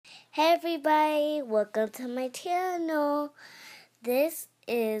Hey everybody, welcome to my channel. This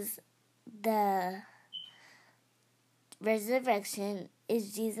is the resurrection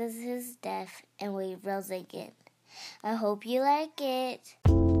is Jesus' death and we rose again. I hope you like it.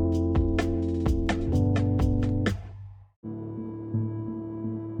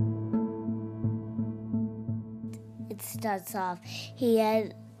 It starts off, he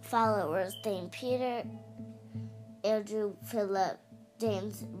had followers named Peter, Andrew, Philip,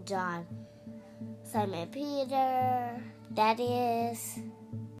 James, John, Simon Peter, Thaddeus,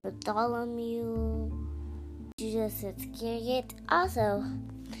 Bartholomew, Judas Iscariot. Also,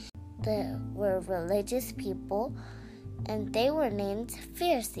 there were religious people, and they were named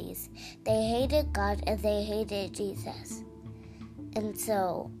Pharisees. They hated God and they hated Jesus. And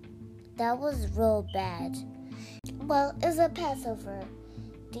so, that was real bad. Well, it's a Passover.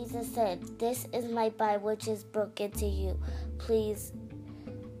 Jesus said, "This is my body which is broken to you. Please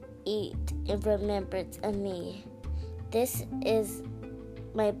eat in remembrance of me. This is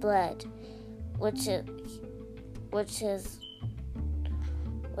my blood, which is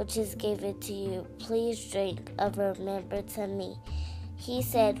given to you. Please drink of remembrance of me." He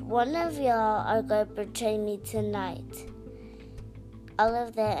said, "One of y'all are going to betray me tonight." All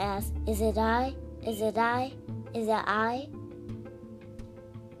of them asked, "Is it I? Is it I? Is it I?"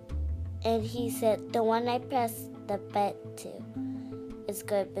 And he said, "The one I passed the bet to is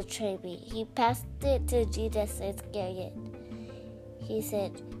going to betray me." He passed it to Judas Iscariot. He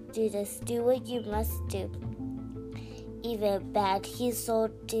said, "Judas, do what you must do." Even bad, he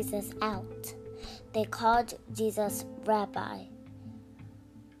sold Jesus out. They called Jesus Rabbi.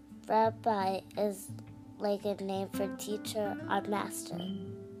 Rabbi is like a name for teacher or master.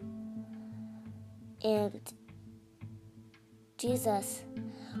 And Jesus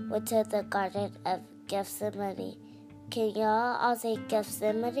went to the Garden of Gethsemane. Can y'all all say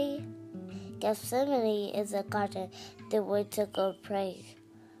Gethsemane? Gethsemane is a garden they went to go pray.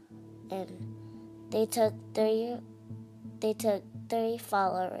 And they took three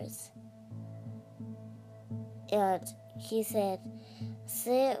followers. And he said,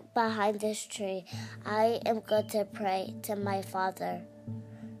 "Sit behind this tree. I am going to pray to my Father."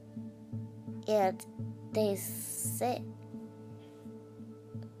 And they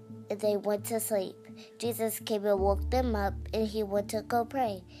went to sleep. Jesus came and woke them up, and he went to go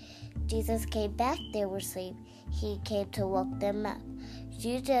pray. Jesus came back, they were asleep. He came to woke them up.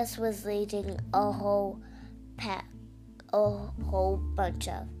 Judas was leading a whole bunch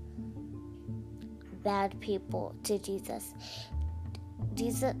of bad people to Jesus.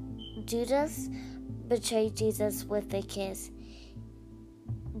 Judas betrayed Jesus with a kiss.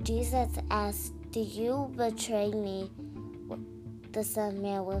 Jesus asked, "Do you betray me, the Son of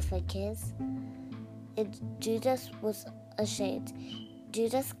Man, with a kiss?" And Judas was ashamed.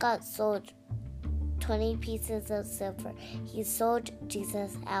 Judas got sold 20 pieces of silver. He sold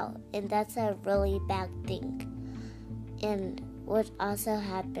Jesus out, and that's a really bad thing. And what also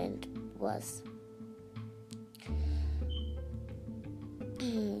happened was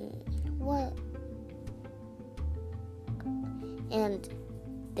and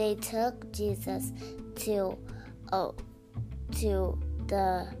they took Jesus to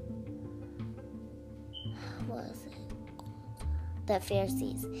the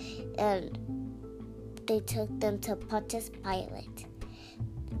Pharisees, and they took them to Pontius Pilate.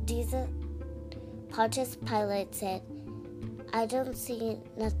 Pontius Pilate said, "I don't see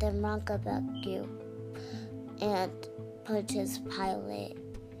nothing wrong about you." And Pontius Pilate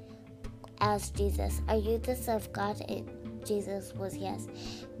asked Jesus, "Are you the Son of God?" And Jesus was yes.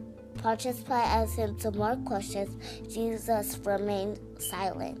 Pontius Pilate asked him some more questions. Jesus remained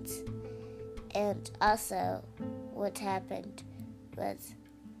silent. And also, what happened was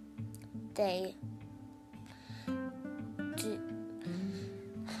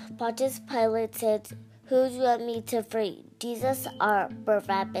Pontius Pilate said, "Who do you want me to free, Jesus or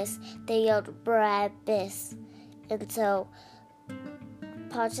Barabbas?" They yelled, "Barabbas." And so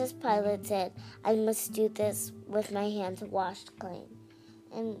Pontius Pilate said, "I must do this with my hands washed clean."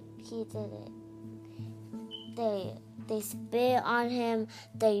 And he did it. They spit on him,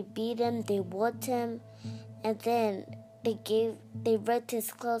 they beat him, they whipped him, and then they ripped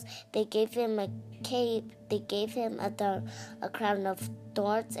his clothes, they gave him a cape, they gave him a crown of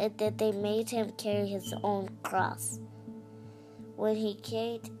thorns, and then they made him carry his own cross. When he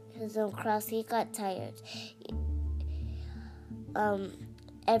carried his own cross, he got tired.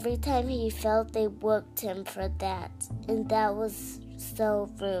 Every time he fell, they whipped him for that, and that was so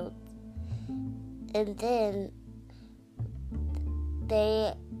rude. And then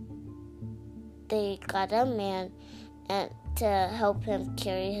they got a man and to help him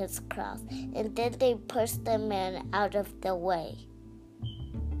carry his cross. And then they pushed the man out of the way.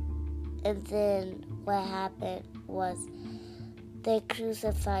 And then what happened was they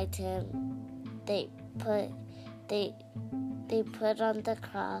crucified him. They put on the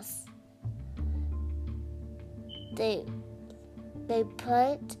cross. They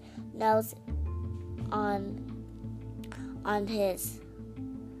put nails on his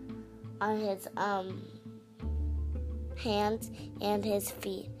hands and his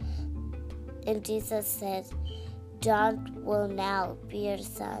feet. And Jesus said, John will now be your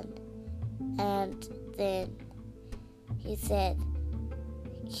son. And then he said,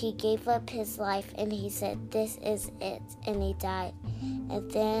 he gave up his life and he said, this is it. And he died. And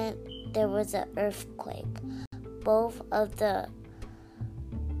then there was an earthquake. Both of the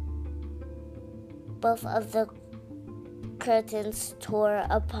curtains tore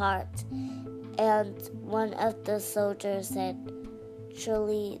apart. And one of the soldiers said,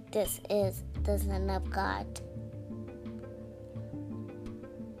 surely this is the Son of God.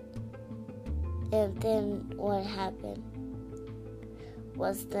 And then what happened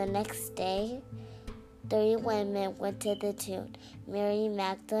was the next day, 3 women went to the tomb. Mary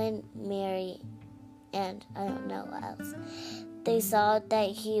Magdalene, Mary, and I don't know what else. They saw that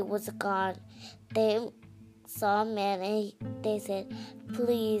he was gone. They saw a man and they said,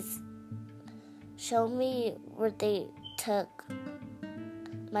 please show me where they took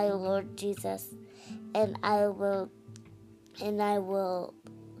my Lord Jesus, and I will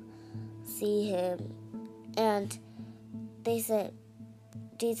see him. And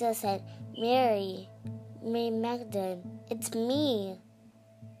Jesus said, Mary Magdalene, it's me,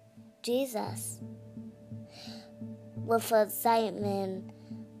 Jesus. With excitement,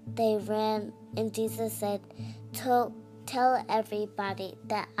 they ran, and Jesus said, tell everybody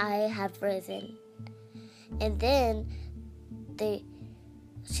that I have risen. And then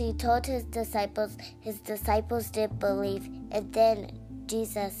she told his disciples didn't believe, and then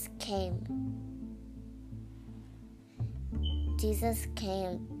Jesus came. Jesus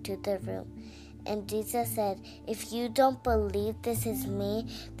came to the room, and Jesus said, if you don't believe this is me,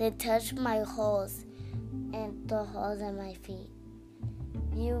 then touch my holes and the holes in my feet.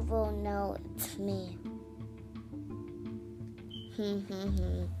 You will know it's me.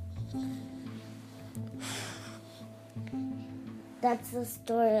 That's the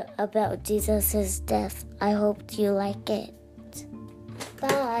story about Jesus' death. I hope you like it.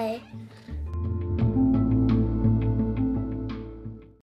 Bye.